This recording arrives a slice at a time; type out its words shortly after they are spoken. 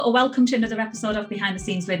Welcome to another episode of Behind the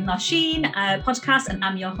Scenes with Nosheen podcast, and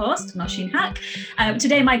I'm your host, Nosheen Hack.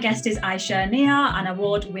 Today my guest is Ayesha Nayyar, an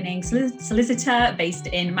award-winning solicitor based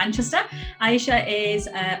in Manchester. Ayesha is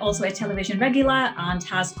also a television regular and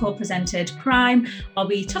has co-presented Crime or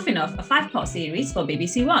Be Tough Enough, a 5-part series for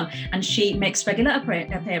BBC One, and she makes regular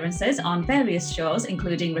appearances on various shows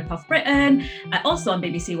including Rip Off Britain, also on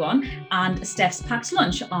BBC One, and Steph's Packed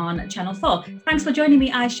Lunch on Channel 4. Thanks for joining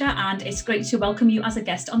me, Ayesha, and it's great to welcome you as a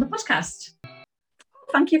guest on the podcast.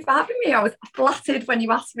 Thank you for having me. I was flattered when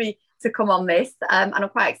you asked me to come on this, and I'm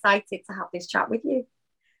quite excited to have this chat with you.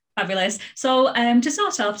 Fabulous. So to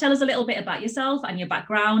start off, tell us a little bit about yourself and your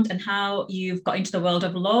background and how you've got into the world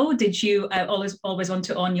of law. Did you always want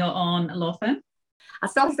to own your own law firm? I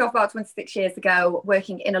started off about 26 years ago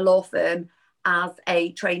working in a law firm as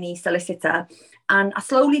a trainee solicitor, and I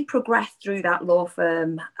slowly progressed through that law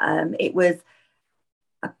firm. It was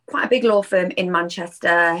quite a big law firm in Manchester.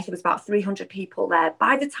 There was about 300 people there.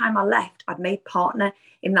 By the time I left, I'd made partner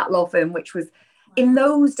in that law firm, which was in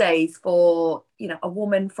those days for, a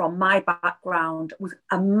woman from my background was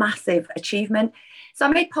a massive achievement. So I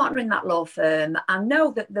made partner in that law firm, and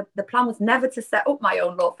know that the plan was never to set up my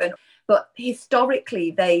own law firm, but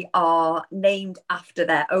historically they are named after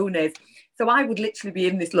their owners. So I would literally be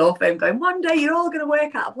in this law firm going, one day you're all going to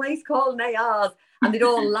work at a place called Nayyar's. And they'd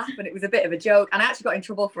all laugh, and it was a bit of a joke. And I actually got in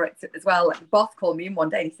trouble for it as well. Like, the boss called me in one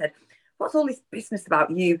day and he said, what's all this business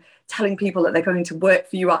about you telling people that they're going to work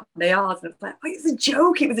for you at Nayyar's? And I was like, it's a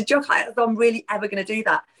joke. It was a joke. I'm really ever going to do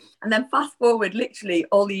that. And then fast forward, literally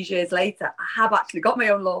all these years later, I have actually got my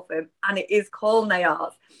own law firm, and it is called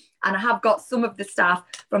Nayyar's. And I have got some of the staff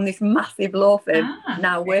from this massive law firm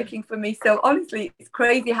now working for me. So honestly, it's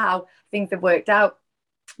crazy how things have worked out.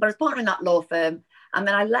 But I was partner in that law firm. And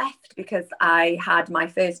then I left because I had my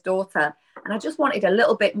first daughter, and I just wanted a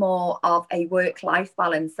little bit more of a work-life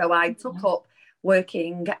balance. So I took up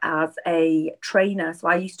working as a trainer. So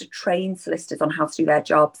I used to train solicitors on how to do their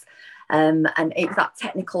jobs. And it was that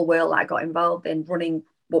technical world that I got involved in, running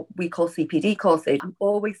what we call CPD courses. I'm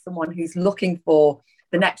always someone who's looking for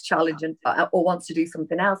the next challenge or wants to do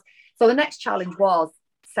something else. So the next challenge was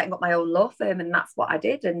setting up my own law firm, and that's what I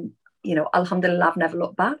did. And, alhamdulillah, I've never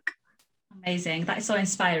looked back. Amazing. That is so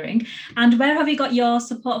inspiring. And where have you got your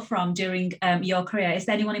support from during your career? Is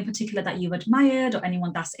there anyone in particular that you admired, or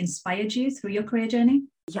anyone that's inspired you through your career journey?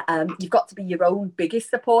 Yeah, you've got to be your own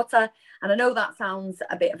biggest supporter. And I know that sounds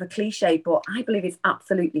a bit of a cliche, but I believe it's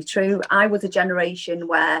absolutely true. I was a generation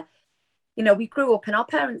where, we grew up and our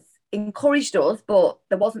parents encouraged us, but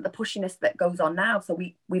there wasn't the pushiness that goes on now. So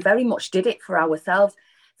we very much did it for ourselves.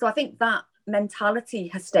 So I think that mentality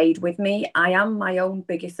has stayed with me. I am my own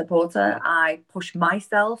biggest supporter. I push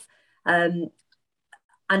myself, and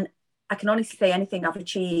I can honestly say anything I've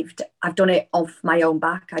achieved, I've done it off my own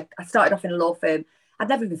back. I started off in a law firm. I'd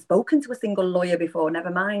never even spoken to a single lawyer before, never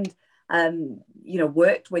mind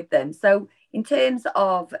worked with them. So in terms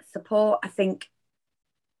of support, I think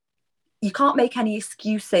you can't make any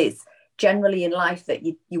excuses generally in life that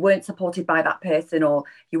you weren't supported by that person or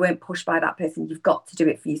you weren't pushed by that person. You've got to do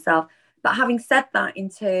it for yourself. But having said that, in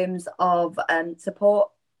terms of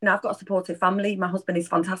support, I've got a supportive family. My husband is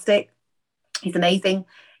fantastic. He's amazing.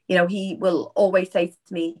 He will always say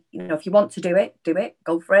to me, if you want to do it,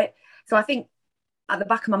 go for it. So I think at the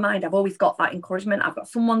back of my mind, I've always got that encouragement. I've got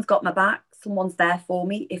someone's got my back. Someone's there for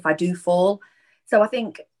me if I do fall. So I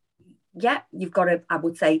think, you've got to, I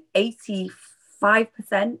would say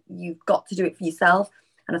 85%, you've got to do it for yourself.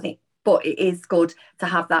 And I think, but it is good to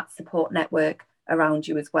have that support network around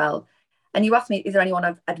you as well. And you asked me, is there anyone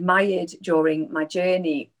I've admired during my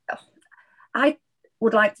journey? I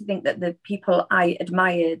would like to think that the people I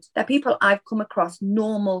admired, they're people I've come across,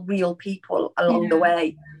 normal, real people along the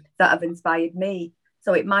way that have inspired me.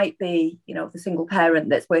 So it might be, the single parent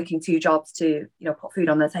that's working 2 jobs to, put food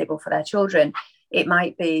on their table for their children. It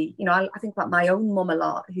might be, I think about my own mum a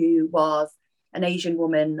lot, who was an Asian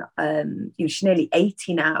woman. She's nearly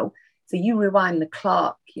 80 now. So you rewind the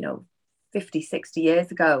clock, 50, 60 years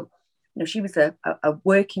ago. She was a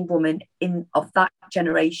working woman of that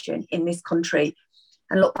generation in this country,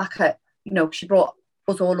 and look back at, she brought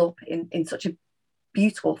us all up in such a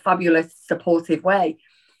beautiful, fabulous, supportive way.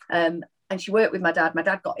 And she worked with my dad. My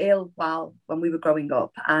dad got ill when we were growing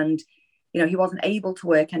up, and, he wasn't able to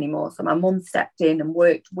work anymore. So my mum stepped in and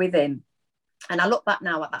worked with him. And I look back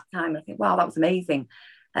now at that time and I think, wow, that was amazing.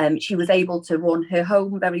 She was able to run her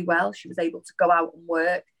home very well. She was able to go out and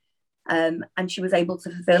work. And she was able to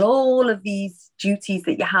fulfill all of these duties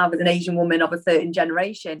that you have as an Asian woman of a certain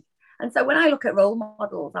generation. And so when I look at role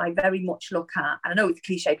models, I very much look at, and I know it's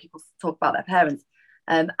cliche, people talk about their parents,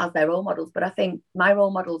 as their role models. But I think my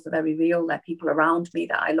role models are very real. They're people around me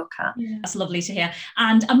that I look at. Yeah, that's lovely to hear.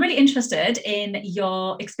 And I'm really interested in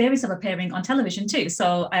your experience of appearing on television too.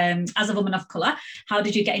 So as a woman of colour, how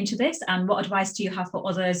did you get into this? And what advice do you have for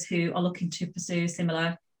others who are looking to pursue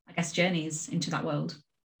similar, I guess, journeys into that world?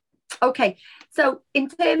 Okay, so in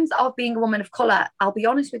terms of being a woman of colour, I'll be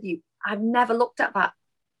honest with you, I've never looked at that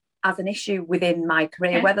as an issue within my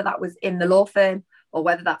career, whether that was in the law firm or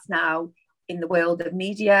whether that's now in the world of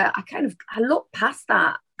media. I look past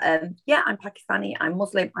that. Yeah, I'm Pakistani, I'm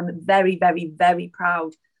Muslim, I'm very, very, very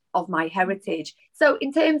proud of my heritage. So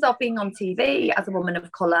in terms of being on TV as a woman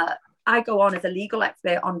of colour, I go on as a legal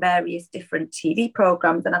expert on various different TV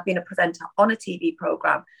programmes, and I've been a presenter on a TV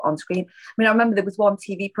programme on screen. I mean, I remember there was one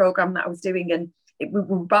TV programme that I was doing, and we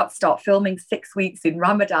were about to start filming 6 weeks in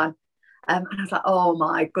Ramadan. And I was like, oh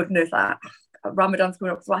my goodness, Ramadan's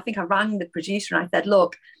coming up. So I think I rang the producer and I said,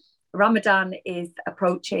 look, Ramadan is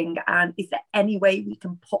approaching, and is there any way we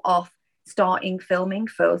can put off starting filming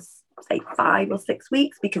for, say, 5 or 6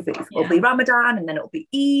 weeks, because it'll be Ramadan and then it'll be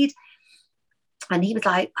Eid. And he was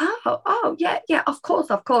like, yeah, of course.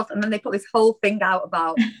 And then they put this whole thing out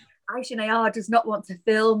about Ayesha Nayyar does not want to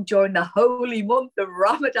film during the holy month of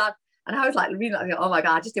Ramadan. And I was like, oh my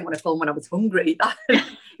God, I just didn't want to film when I was hungry. There's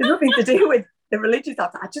nothing to do with the religious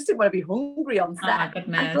aspect. I just didn't want to be hungry on set. Oh my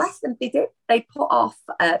goodness. And bless them, they did. They put off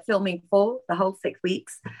filming for the whole 6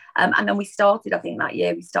 weeks. And then we started, I think that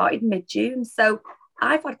year, we started mid-June. So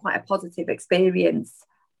I've had quite a positive experience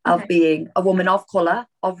of being a woman of colour,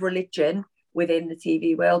 of religion, within the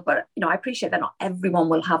TV world. But, I appreciate that not everyone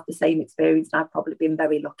will have the same experience, and I've probably been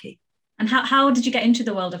very lucky. And how did you get into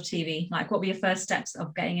the world of TV? Like, what were your first steps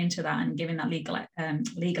of getting into that and giving that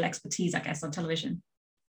legal expertise, I guess, on television?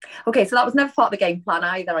 Okay, so that was never part of the game plan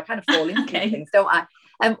either. I kind of fall into these things, don't I?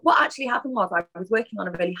 What actually happened was I was working on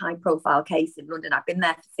a really high profile case in London. I've been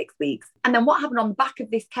there for 6 weeks. And then what happened on the back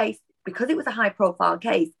of this case, because it was a high profile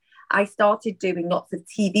case, I started doing lots of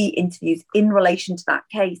TV interviews in relation to that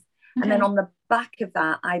case. And then on the back of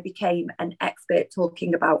that, I became an expert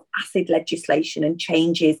talking about acid legislation and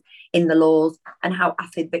changes in the laws and how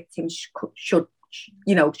acid victims should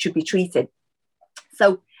be treated.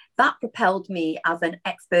 So that propelled me as an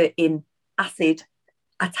expert in acid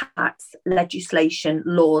attacks, legislation,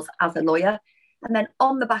 laws as a lawyer. And then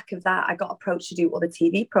on the back of that, I got approached to do other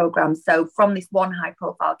TV programs. So from this one high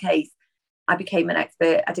profile case, I became an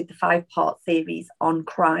expert. I did the 5-part series on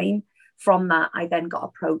crime. From that, I then got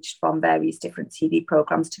approached from various different TV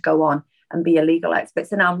programs to go on and be a legal expert.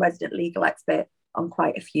 So now I'm resident legal expert on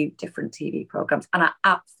quite a few different TV programs. And I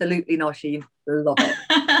absolutely, Nosheen, love it.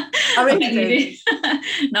 I really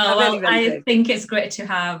do. No, I think it's great to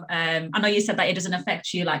have, I know you said that it doesn't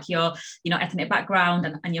affect you, like your ethnic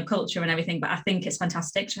background and your culture and everything, but I think it's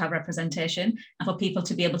fantastic to have representation and for people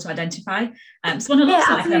to be able to identify someone who looks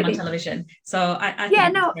like them on television. So I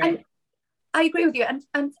think I agree with you.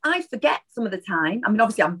 And I forget some of the time. I mean,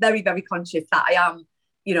 obviously, I'm very, very conscious that I am,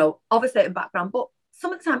 of a certain background. But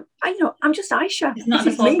some of the time, I'm just Ayesha. It's not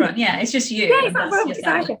the forefront. Yeah, it's just you. Yeah, it's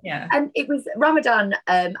Ayesha. Yeah. And it was Ramadan,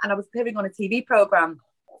 and I was appearing on a TV programme.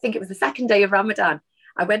 I think it was the second day of Ramadan.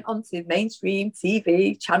 I went onto mainstream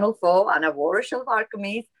TV, Channel 4, and I wore a shalwar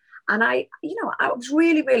kameez. And I was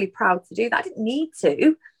really, really proud to do that. I didn't need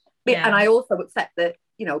to. And I also accept that,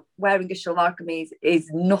 wearing a shalwar kameez is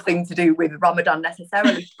nothing to do with Ramadan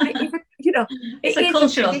necessarily. It's a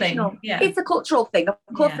cultural thing. Yeah. It's a cultural thing. Of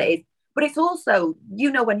course it is. But it's also,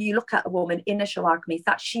 when you look at a woman in a shalwar kameez,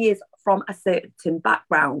 that she is from a certain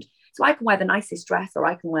background. So I can wear the nicest dress, or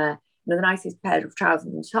I can wear the nicest pair of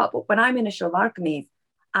trousers and top. But when I'm in a shalwar kameez,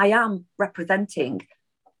 I am representing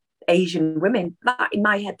Asian women. That, in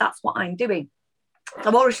my head, that's what I'm doing.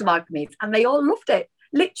 So I wore a shalwar kameez, and they all loved it.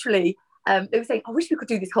 Literally, they were saying, I wish we could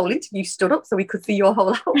do this whole interview stood up so we could see your whole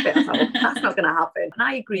outfit. I was like, well, that's not going to happen. And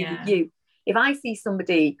I agree with you. If I see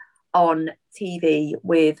somebody on TV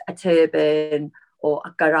with a turban or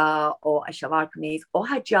a gara or a shalwar kameez or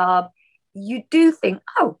hijab, you do think,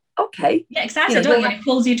 oh, okay. Yeah, excited, don't you? It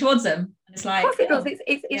pulls you towards them. And it's like, of course it does.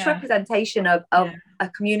 It's representation of a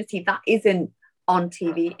community that isn't on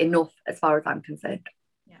TV enough, as far as I'm concerned.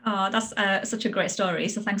 Oh, that's such a great story.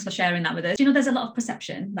 So thanks for sharing that with us. There's a lot of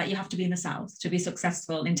perception that you have to be in the South to be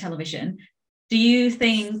successful in television. Do you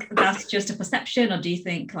think that's just a perception, or do you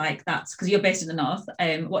think like that's because you're based in the North?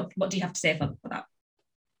 What do you have to say for that?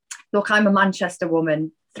 Look, I'm a Manchester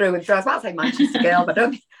woman through and through. I was about to say Manchester girl, but I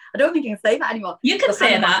don't think you can say that anymore. You can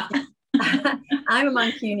say that. I'm a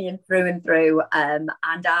Mancunian through and through, and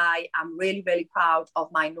I am really, really proud of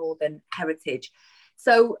my Northern heritage.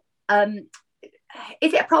 So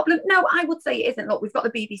Is it a problem? No, I would say it isn't. Look, we've got the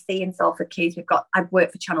BBC in Salford Keys. I've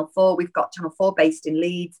worked for Channel 4. We've got Channel 4 based in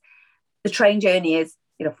Leeds. The train journey is,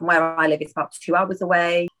 from where I live, it's about 2 hours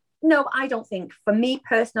away. No, I don't think, for me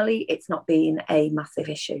personally, it's not been a massive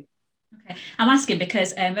issue. Okay, I'm asking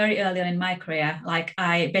because very early on in my career, like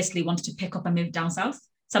I basically wanted to pick up and move down south.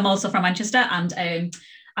 So I'm also from Manchester, and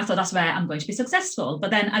I thought that's where I'm going to be successful.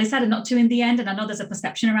 But then I decided not to in the end. And I know there's a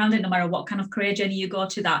perception around it, no matter what kind of career journey you go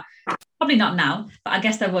to, that probably not now, but I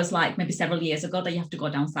guess there was like maybe several years ago that you have to go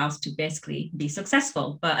down south to basically be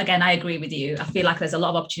successful. But again, I agree with you. I feel like there's a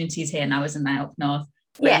lot of opportunities here now, isn't there, up north?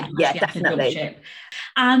 Yeah, definitely.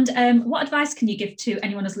 And what advice can you give to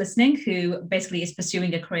anyone who's listening who basically is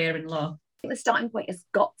pursuing a career in law? The starting point has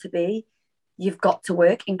got to be, you've got to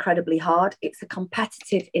work incredibly hard. It's a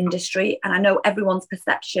competitive industry. And I know everyone's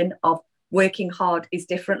perception of working hard is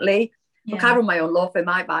differently. Yeah. Look, I run my own law firm.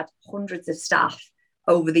 I've had hundreds of staff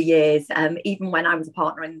over the years. Even when I was a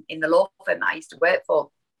partner in the law firm that I used to work for,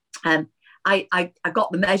 I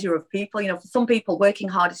got the measure of people. For some people, working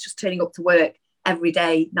hard is just turning up to work every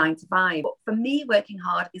day, 9 to 5. But for me, working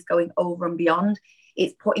hard is going over and beyond.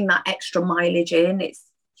 It's putting that extra mileage in. It's,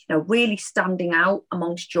 really standing out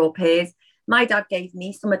amongst your peers. My dad gave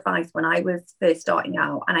me some advice when I was first starting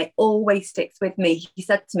out, and it always sticks with me. He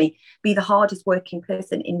said to me, be the hardest working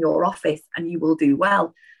person in your office and you will do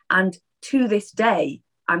well. And to this day,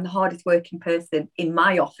 I'm the hardest working person in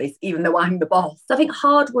my office, even though I'm the boss. So I think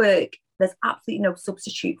hard work, there's absolutely no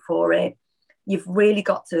substitute for it. You've really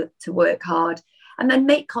got to work hard, and then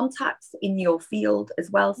make contacts in your field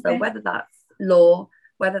as well. So whether that's law,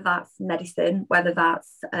 whether that's medicine, whether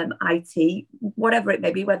that's IT, whatever it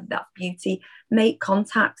may be, whether that's beauty, make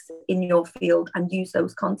contacts in your field and use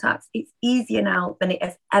those contacts. It's easier now than it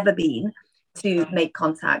has ever been to make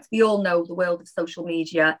contacts. We all know the world of social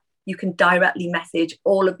media. You can directly message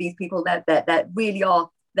all of these people that really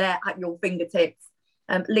are there at your fingertips.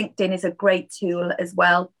 LinkedIn is a great tool as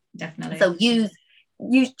well. Definitely. So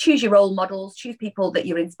choose your role models, choose people that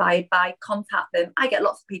you're inspired by, contact them. I get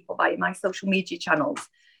lots of people via my social media channels.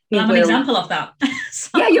 I'm an example of that.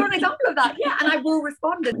 Yeah, you're an example of that. Yeah, and I will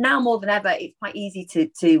respond. And now more than ever, it's quite easy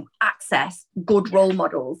to access good role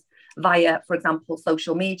models via, for example,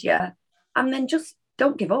 social media. And then just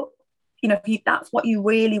don't give up. If that's what you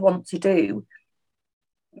really want to do,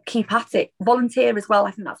 keep at it. Volunteer as well.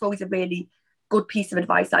 I think that's always a really good piece of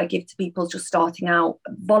advice I give to people just starting out.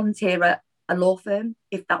 Volunteer at a law firm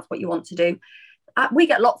if that's what you want to do. We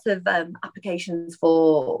get lots of applications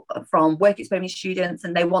from work experience students,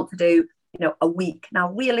 and they want to do a week.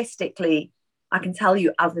 Now realistically, I can tell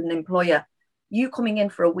you as an employer, you coming in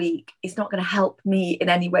for a week is not going to help me in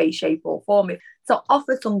any way, shape or form. So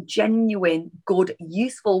offer some genuine, good,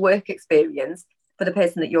 useful work experience for the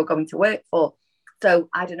person that you're going to work for. So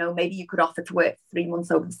I don't know, maybe you could offer to work 3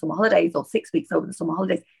 months over the summer holidays or 6 weeks over the summer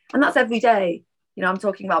holidays, and that's every day. I'm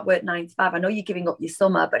talking about work 9 to 5. I know you're giving up your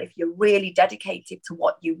summer, but if you're really dedicated to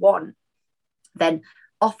what you want, then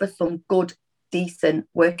offer some good, decent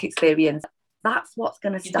work experience. That's what's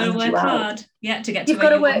going to stand you out. You've got to work hard. Yeah, to get to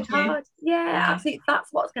where you want to. You've got to work hard. Yeah, absolutely. That's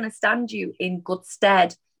what's going to stand you in good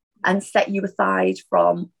stead and set you aside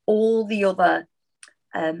from all the other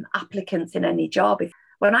applicants in any job.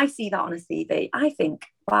 When I see that on a CV, I think,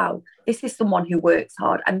 wow, this is someone who works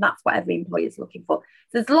hard, and that's what every employer is looking for.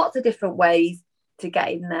 So there's lots of different ways to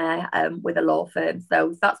get in there with a law firm.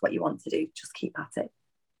 So if that's what you want to do, just keep at it.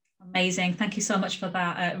 Amazing. Thank you so much for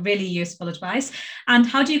that. Really useful advice. And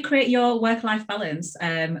how do you create your work-life balance,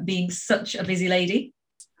 being such a busy lady?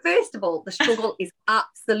 First of all, the struggle is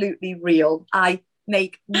absolutely real. I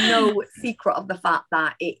make no secret of the fact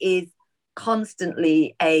that it is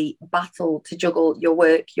constantly a battle to juggle your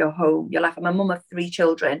work, your home, your life. I'm a mum of 3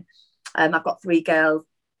 children. I've got 3 girls.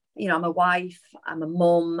 I'm a wife, I'm a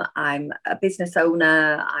mum, I'm a business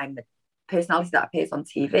owner, I'm a personality that appears on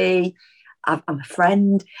TV, I'm a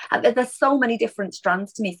friend. And there's so many different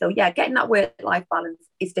strands to me. So yeah, getting that work-life balance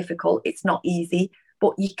is difficult. It's not easy,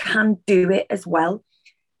 but you can do it as well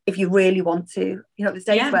if you really want to. There's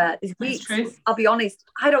days where there's weeks, I'll be honest,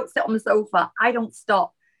 I don't sit on the sofa, I don't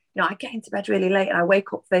stop. I get into bed really late and I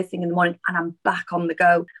wake up first thing in the morning and I'm back on the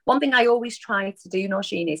go. One thing I always try to do,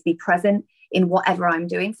 Nosheen, is be present in whatever I'm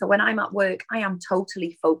doing. So when I'm at work, I am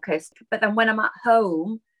totally focused. But then when I'm at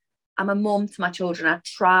home, I'm a mum to my children. I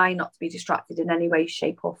try not to be distracted in any way,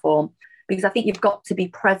 shape or form, because I think you've got to be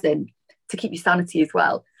present to keep your sanity as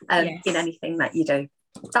well in anything that you do.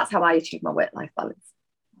 That's how I achieve my work-life balance.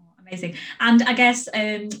 Amazing. And I guess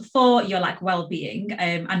for your like well-being,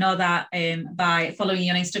 I know that by following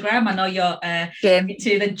you on Instagram, I know you're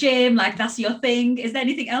into the gym, like that's your thing. Is there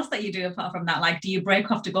anything else that you do apart from that? Like, do you break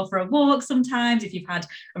off to go for a walk sometimes if you've had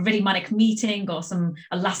a really manic meeting or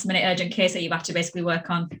a last minute urgent case that you've had to basically work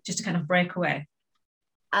on just to kind of break away?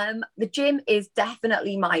 The gym is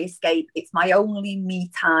definitely my escape. It's my only me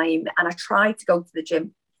time, and I try to go to the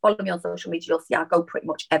gym. Follow me on social media, you'll see I go pretty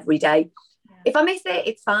much every day. If I miss it,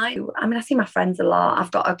 it's fine. I mean, I see my friends a lot.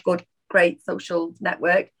 I've got a great social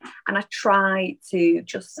network, and I try to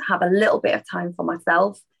just have a little bit of time for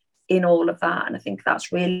myself in all of that. And I think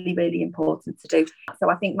that's really, really important to do. So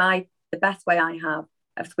I think the best way I have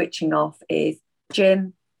of switching off is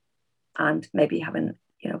gym and maybe having,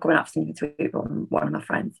 going out for something to eat with one of my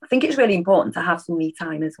friends. I think it's really important to have some me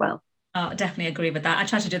time as well. Oh, I definitely agree with that. I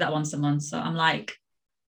try to do that once a month. So I'm like,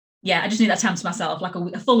 yeah, I just need that time to myself, like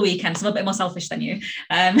a full weekend. So I'm a bit more selfish than you.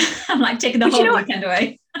 I'm like taking the whole weekend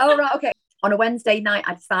away. Oh, right, okay. On a Wednesday night,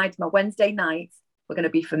 I decide my Wednesday nights were going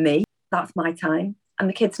to be for me. That's my time. And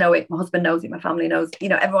the kids know it. My husband knows it. My family knows.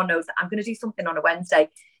 Everyone knows that I'm going to do something on a Wednesday.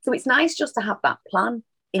 So it's nice just to have that plan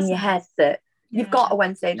in your head that you've got a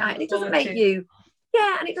Wednesday night, and it doesn't make you,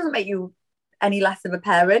 and it doesn't make you any less of a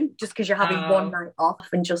parent just because you're having one night off,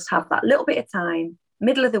 and just have that little bit of time,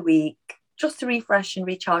 middle of the week, just to refresh and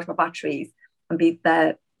recharge my batteries and be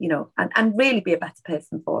there, and really be a better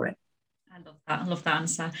person for it. I love that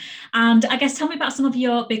answer. And I guess tell me about some of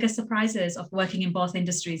your biggest surprises of working in both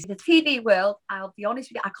industries. The TV world, I'll be honest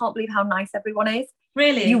with you, I can't believe how nice everyone is.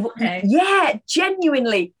 Really? Okay. Yeah,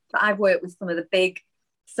 genuinely. I've worked with some of the big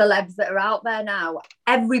celebs that are out there now.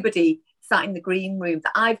 Everybody sat in the green room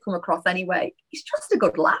that I've come across anyway. It's just a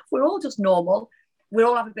good laugh. We're all just normal. We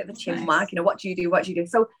all have a bit of a chin wag, what do you do? What do you do?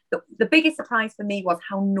 So the biggest surprise for me was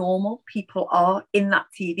how normal people are in that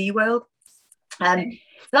TV world.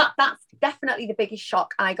 That's definitely the biggest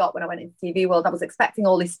shock I got when I went into the TV world. I was expecting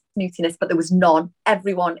all this snootiness, but there was none.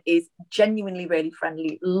 Everyone is genuinely really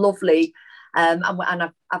friendly, lovely. And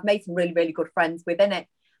I've made some really, really good friends within it.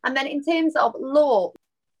 And then in terms of law,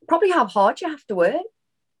 probably how hard you have to work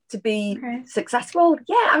to be successful.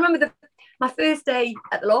 Yeah, I remember my first day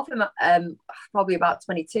at the law firm, probably about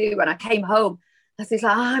 22, when I came home, I was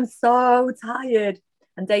like, I'm so tired.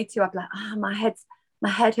 And day 2, I'd be like,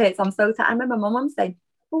 my head hurts. I'm so tired. I remember my mum saying,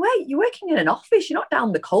 well, wait, you're working in an office. You're not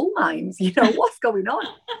down the coal mines. What's going on?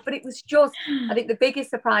 But it was just, I think the biggest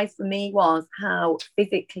surprise for me was how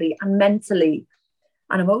physically and mentally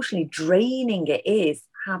and emotionally draining it is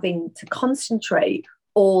having to concentrate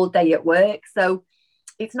all day at work. So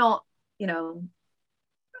it's not,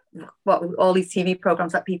 what all these TV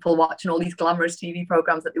programs that people watch and all these glamorous TV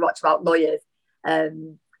programs that they watch about lawyers.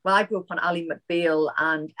 Well, I grew up on Ally McBeal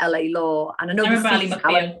and LA Law, and I know remember Ally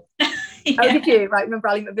McBeal. Oh, did you? Right, remember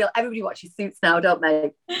Ally McBeal? Everybody watches Suits now, don't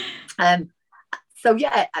they? So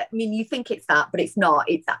yeah, I mean, you think it's that, but it's not.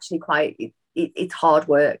 It's actually quite. It's hard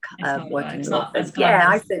work. Working in the office. Yeah,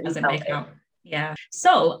 I certainly felt it. Yeah.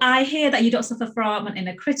 So I hear that you don't suffer from an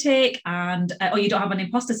inner critic, and or you don't have an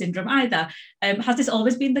imposter syndrome either. Has this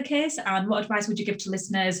always been the case? And what advice would you give to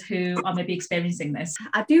listeners who are maybe experiencing this?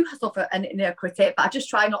 I do suffer an inner critic, but I just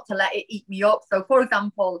try not to let it eat me up. So, for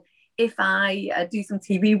example, if I do some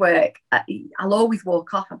TV work, I'll always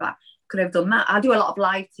walk off about, could I have done that? I do a lot of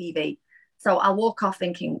live TV. So I'll walk off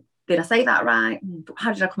thinking, did I say that right?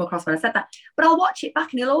 How did I come across when I said that? But I'll watch it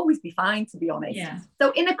back and it'll always be fine, to be honest. Yeah.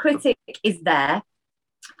 So inner critic is there,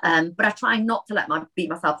 but I try not to beat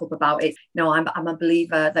myself up about it. I'm a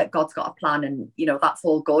believer that God's got a plan, and that's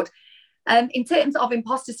all good. In terms of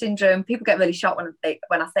imposter syndrome, people get really shocked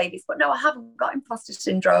when I say this, but no, I haven't got imposter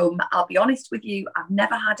syndrome. I'll be honest with you, I've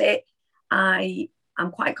never had it.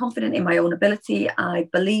 I'm quite confident in my own ability. I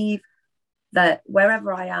believe that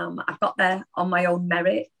wherever I am, I've got there on my own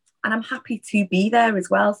merit, and I'm happy to be there as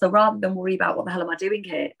well. So rather than worry about what the hell am I doing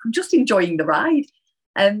here, I'm just enjoying the ride.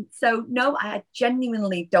 So no, I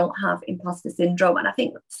genuinely don't have imposter syndrome. And I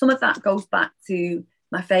think some of that goes back to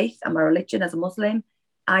my faith and my religion as a Muslim.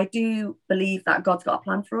 I do believe that God's got a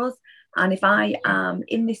plan for us. And if I am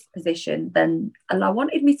in this position, then Allah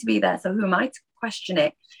wanted me to be there. So who am I to question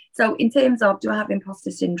it? So in terms of, do I have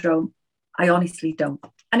imposter syndrome? I honestly don't.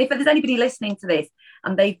 And if there's anybody listening to this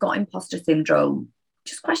and they've got imposter syndrome,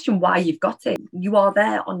 just question why you've got it. You are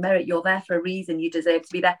there on merit. You're there for a reason. You deserve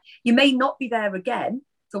to be there. You may not be there again.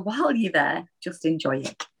 So while you're there, just enjoy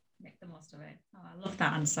it. Make the most of it. Oh, I love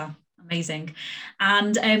that answer. Amazing.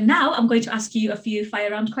 And now I'm going to ask you a few fire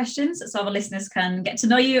round questions so our listeners can get to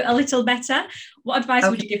know you a little better. What advice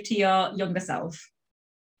would you give to your younger self?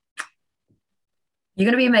 You're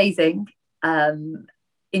going to be amazing.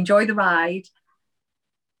 Enjoy the ride.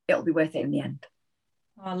 it'll be worth it in the end.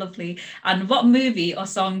 Oh, lovely. And what movie or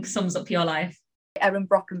song sums up your life? Erin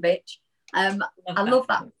Brockovich. I love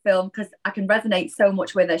that film because I can resonate so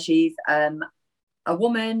much with her. She's a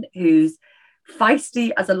woman who's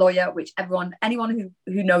feisty as a lawyer, which anyone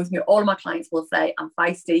who knows me, all of my clients will say I'm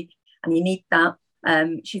feisty, and you need that.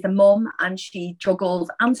 She's a mum, and she juggles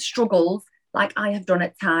and struggles like I have done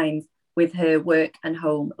at times with her work and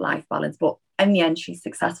home life balance. But in the end, she's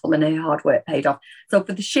successful and her hard work paid off. So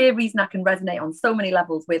for the sheer reason I can resonate on so many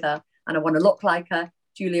levels with her, and I want to look like her,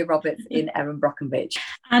 Julia Roberts in Erin Brockovich.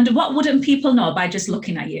 And what wouldn't people know by just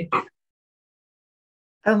looking at you?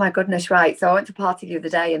 Oh my goodness, right. So I went to a party the other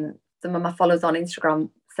day, and some of my followers on Instagram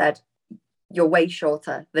said, you're way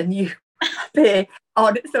shorter than you appear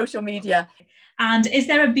on social media. And is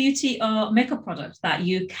there a beauty or makeup product that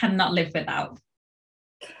you cannot live without?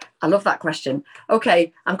 I love that question.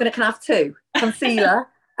 Okay, I'm going to have two. Concealer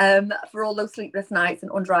for all those sleepless nights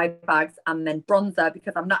and under eye bags, and then bronzer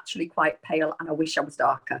because I'm naturally quite pale and I wish I was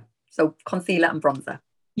darker. So concealer and bronzer.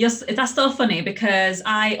 Yes, that's so funny because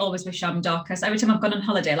I always wish I'm darker. So every time I've gone on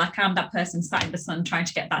holiday, like I'm that person sat in the sun trying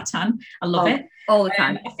to get that tan. I love it. All the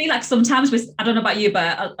time. I feel like sometimes I don't know about you,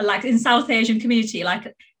 but like in South Asian community,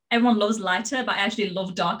 like everyone loves lighter, but I actually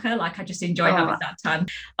love darker. Like I just enjoy having that tan.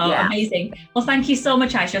 Yeah. Amazing. Well, thank you so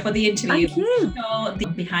much, Ayesha, for the interview. Thank you. So the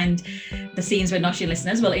behind the scenes with Nosheen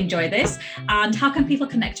listeners will enjoy this. And how can people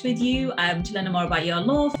connect with you to learn more about your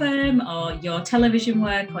law firm or your television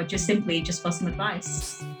work, or just for some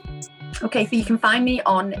advice? Okay, so you can find me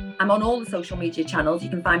I'm on all the social media channels. You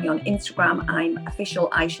can find me on Instagram. I'm official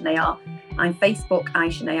Ayesha Nayyar. I'm Facebook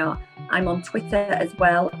Ayesha Nayyar. I'm on Twitter as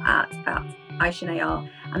well at Ayesha Nayyar.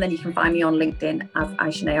 And then you can find me on LinkedIn as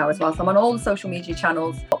Ayesha Nayyar as well. So I'm on all the social media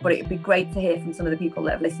channels, but it'd be great to hear from some of the people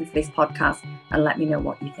that have listened to this podcast and let me know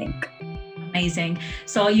what you think. Amazing.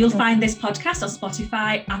 So you'll find this podcast on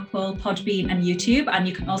Spotify, Apple, Podbean and YouTube. And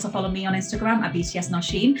you can also follow me on Instagram at BTS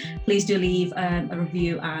Nosheen. Please do leave a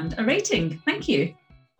review and a rating. Thank you.